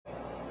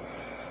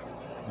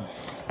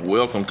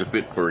Welcome to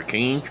Fit for a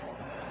King.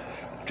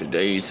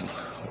 Today's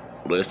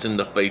lesson,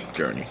 the faith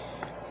journey.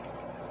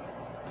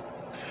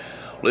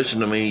 Listen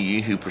to me,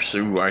 ye who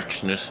pursue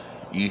righteousness,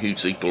 ye who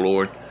seek the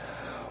Lord.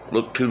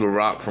 Look to the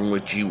rock from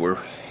which you were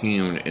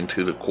hewn, and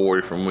to the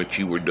quarry from which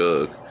you were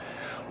dug.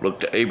 Look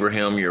to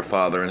Abraham your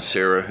father, and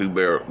Sarah who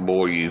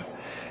bore you,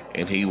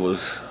 and he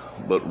was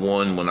but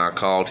one when I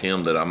called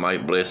him, that I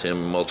might bless him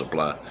and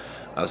multiply.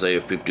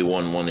 Isaiah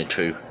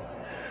 51:1-2.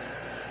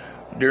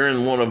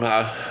 During one of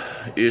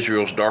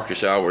Israel's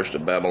darkest hours, the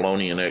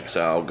Babylonian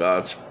exile,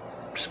 God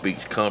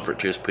speaks comfort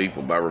to his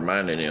people by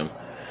reminding them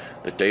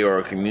that they are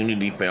a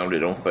community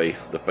founded on faith.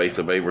 The faith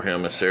of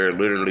Abraham and Sarah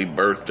literally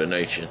birthed a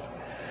nation,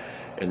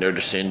 and their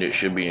descendants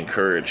should be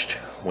encouraged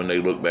when they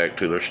look back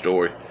to their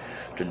story.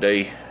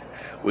 Today,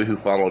 we who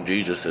follow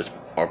Jesus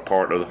are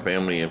part of the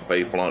family in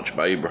faith launched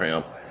by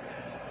Abraham.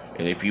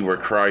 And if you were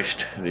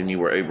Christ, then you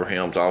were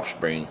Abraham's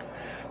offspring,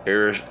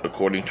 heirs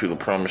according to the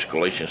promise,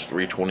 Galatians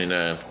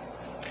 3:29.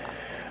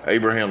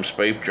 Abraham's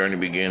faith journey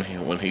began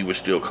when he was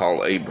still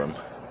called Abram,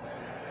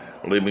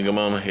 living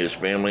among his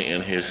family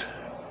and his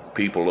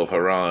people of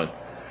Haran.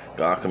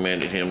 God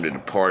commanded him to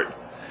depart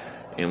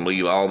and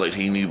leave all that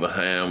he knew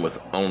behind, with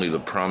only the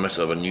promise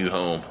of a new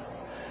home.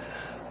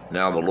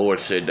 Now the Lord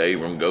said to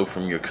Abram, go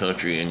from your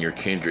country and your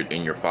kindred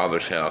and your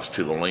father's house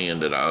to the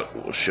land that I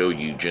will show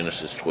you.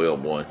 Genesis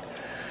 12:1.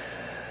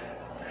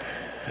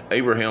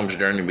 Abraham's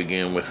journey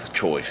began with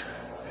choice.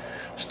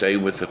 Stay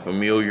with the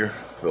familiar,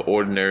 the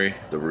ordinary,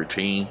 the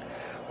routine,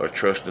 or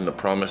trust in the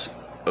promise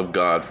of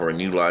God for a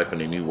new life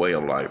and a new way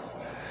of life.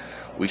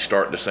 We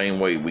start the same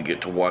way. We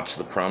get to watch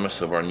the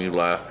promise of our new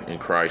life in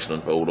Christ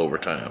unfold over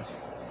time.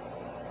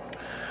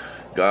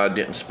 God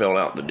didn't spell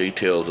out the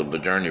details of the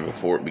journey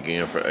before it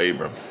began for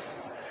Abram,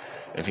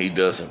 and he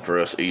doesn't for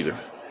us either.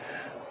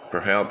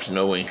 Perhaps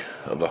knowing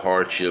of the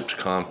hardships,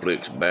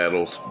 conflicts,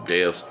 battles,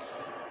 deaths,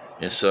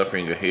 and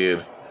suffering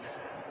ahead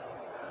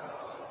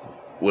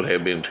would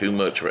have been too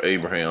much for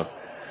Abraham,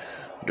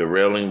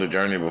 derailing the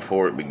journey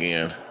before it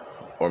began.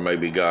 Or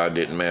maybe God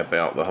didn't map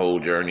out the whole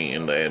journey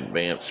in the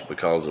advance,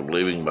 because of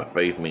living by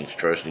faith means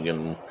trusting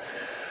in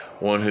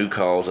one who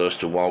calls us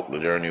to walk the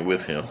journey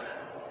with him.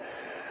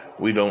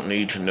 We don't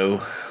need to know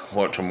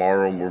what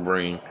tomorrow will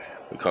bring,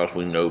 because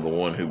we know the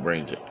one who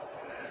brings it.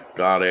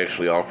 God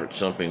actually offered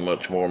something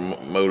much more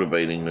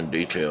motivating than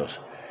details.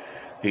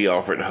 He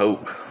offered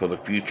hope for the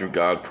future.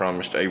 God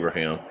promised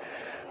Abraham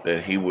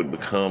that he would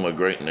become a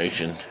great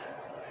nation,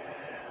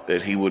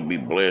 that he would be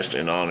blessed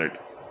and honored,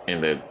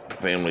 and that the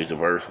families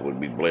of earth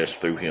would be blessed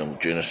through him.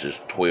 Genesis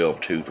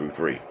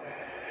 12:2-3.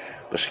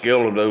 The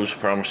scale of those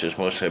promises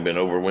must have been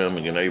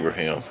overwhelming in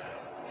Abraham,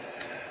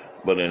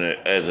 but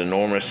as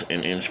enormous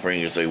and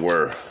inspring as they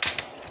were,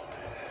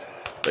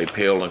 they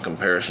pale in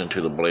comparison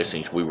to the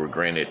blessings we were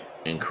granted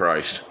in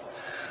Christ.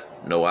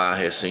 No eye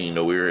has seen,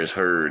 no ear has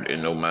heard,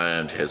 and no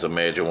mind has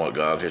imagined what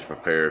God has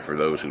prepared for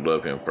those who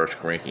love him. 1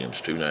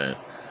 Corinthians 2:9.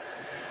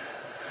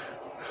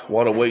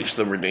 What awaits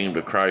the redeemed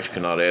of Christ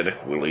cannot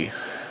adequately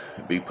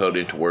be put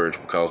into words,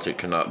 because it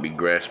cannot be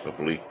grasped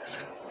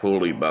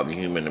fully by the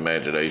human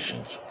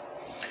imaginations.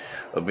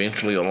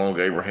 Eventually, along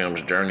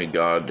Abraham's journey,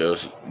 God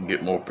does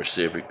get more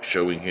specific,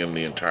 showing him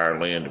the entire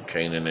land of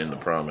Canaan and the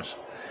promise.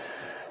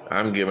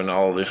 I'm giving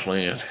all this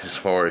land as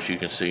far as you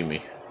can see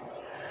me,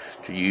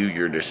 to you,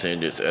 your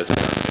descendants, as a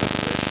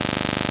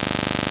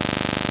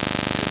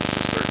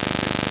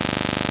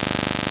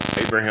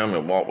Abraham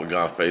had walked with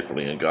God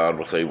faithfully, and God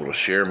was able to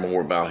share more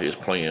about his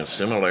plans.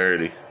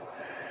 Similarly,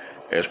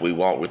 as we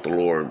walk with the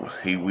Lord,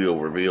 he will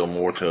reveal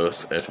more to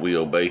us as we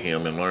obey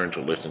him and learn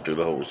to listen to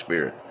the Holy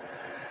Spirit.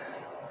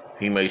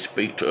 He may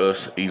speak to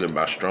us either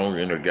by strong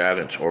inner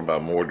guidance or by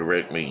more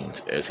direct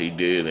means, as he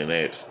did in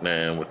Acts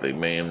 9 with a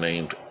man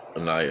named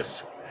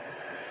Ananias.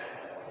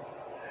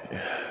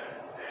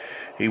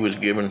 He was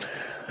given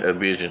a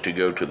vision to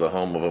go to the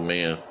home of a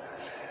man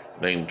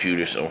named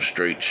Judas on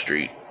Straight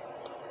Street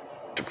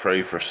to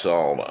pray for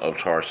Saul of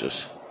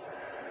Tarsus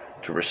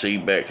to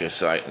receive back his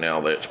sight.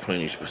 Now that's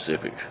plenty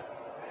specific.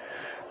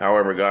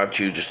 However God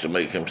chooses to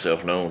make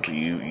himself known to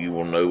you, you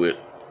will know it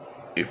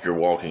if you're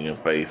walking in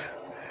faith.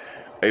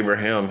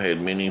 Abraham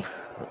had many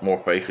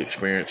more faith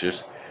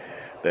experiences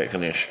that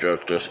can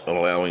instruct us,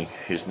 allowing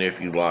his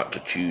nephew Lot to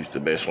choose the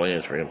best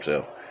lands for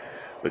himself,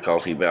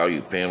 because he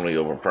valued family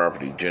over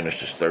property.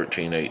 Genesis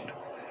 13:8.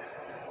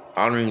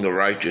 Honoring the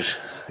righteous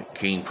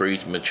king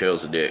priest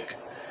Melchizedek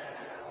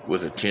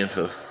with a tenth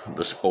of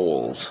the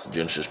spoils.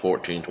 Genesis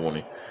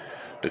 14:20.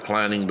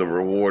 Declining the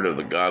reward of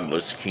the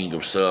godless king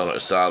of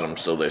Sodom,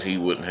 so that he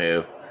wouldn't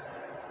have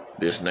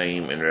this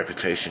name and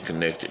reputation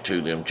connected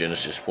to them.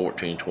 Genesis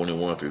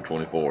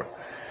 14:21-24.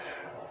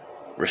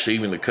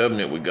 Receiving the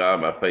covenant with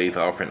God by faith,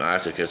 offering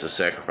Isaac as a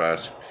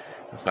sacrifice,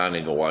 and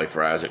finding a wife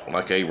for Isaac.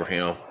 Like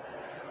Abraham,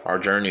 our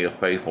journey of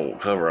faith will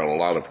cover a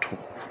lot of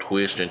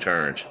twists and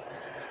turns,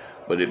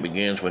 but it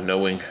begins with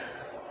knowing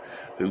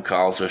who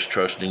calls us,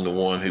 trusting the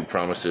one who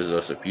promises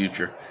us a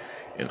future,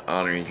 and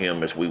honoring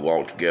him as we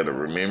walk together,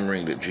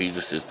 remembering that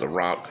Jesus is the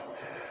rock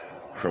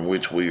from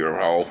which we are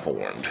all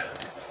formed.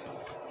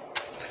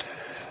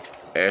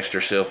 asked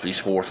herself these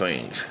 4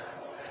 things.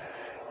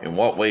 In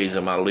what ways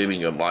am I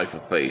living a life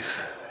of faith?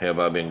 Have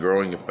I been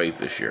growing in faith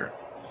this year?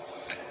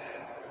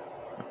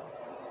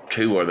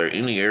 2, are there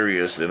any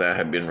areas that I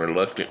have been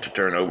reluctant to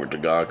turn over to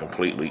God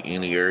completely?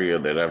 Any area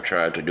that I've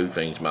tried to do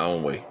things my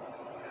own way?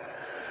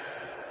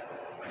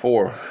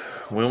 4,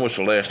 when was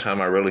the last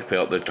time I really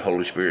felt that the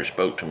Holy Spirit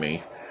spoke to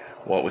me?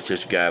 What was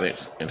His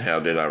guidance and how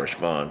did I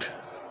respond?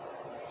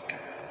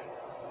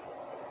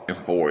 And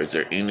 4, is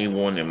there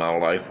anyone in my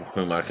life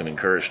whom I can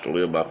encourage to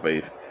live by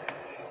faith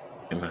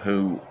and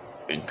who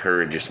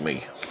encourages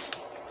me?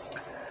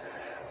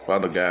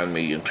 Father, guide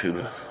me into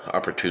the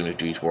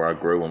opportunities where I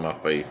grow in my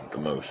faith the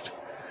most.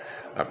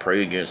 I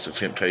pray against the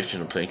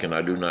temptation of thinking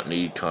I do not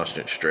need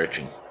constant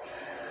stretching.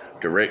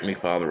 Direct me,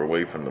 Father,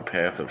 away from the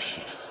path of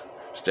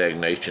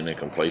stagnation and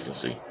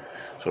complacency,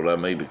 so that I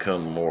may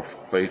become a more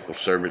faithful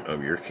servant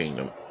of your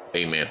kingdom.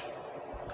 Amen.